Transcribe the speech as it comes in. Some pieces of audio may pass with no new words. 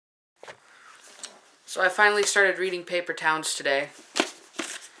So I finally started reading Paper Towns today.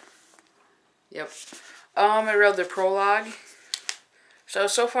 Yep. I read the prologue.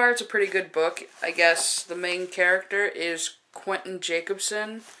 So far it's a pretty good book. I guess the main character is Quentin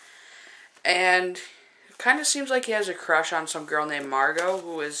Jacobson. And it kind of seems like he has a crush on some girl named Margot,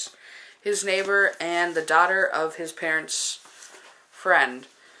 who is his neighbor and the daughter of his parents' friend.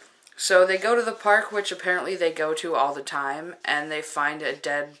 So they go to the park, which apparently they go to all the time, and they find a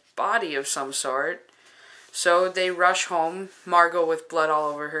dead body of some sort. So they rush home, Margot with blood all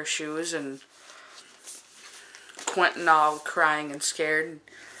over her shoes, and Quentin all crying and scared.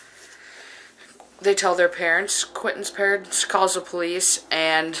 They tell their parents. Quentin's parents calls the police,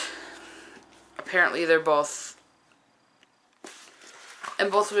 and apparently they're both...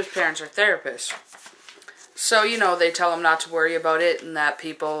 And both of his parents are therapists. So, they tell him not to worry about it, and that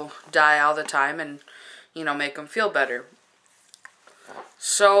people die all the time, and, make them feel better.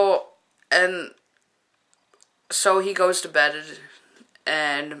 So he goes to bed,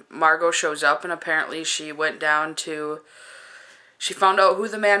 and Margot shows up, and apparently she went down to... She found out who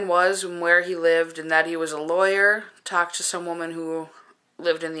the man was and where he lived, and that he was a lawyer, talked to some woman who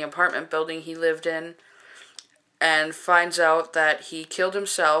lived in the apartment building he lived in, and finds out that he killed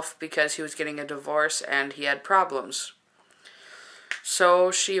himself because he was getting a divorce and he had problems.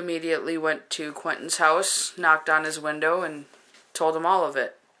 So she immediately went to Quentin's house, knocked on his window, and told him all of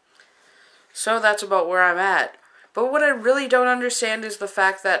it. So that's about where I'm at. But what I really don't understand is the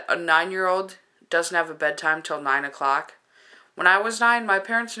fact that a 9-year-old doesn't have a bedtime till 9 o'clock. When I was 9, my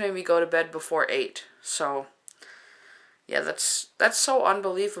parents made me go to bed before 8. So, yeah, that's so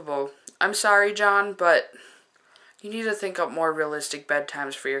unbelievable. I'm sorry, John, but you need to think up more realistic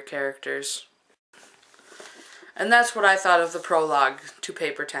bedtimes for your characters. And that's what I thought of the prologue to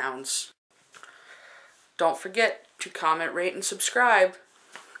Paper Towns. Don't forget to comment, rate, and subscribe.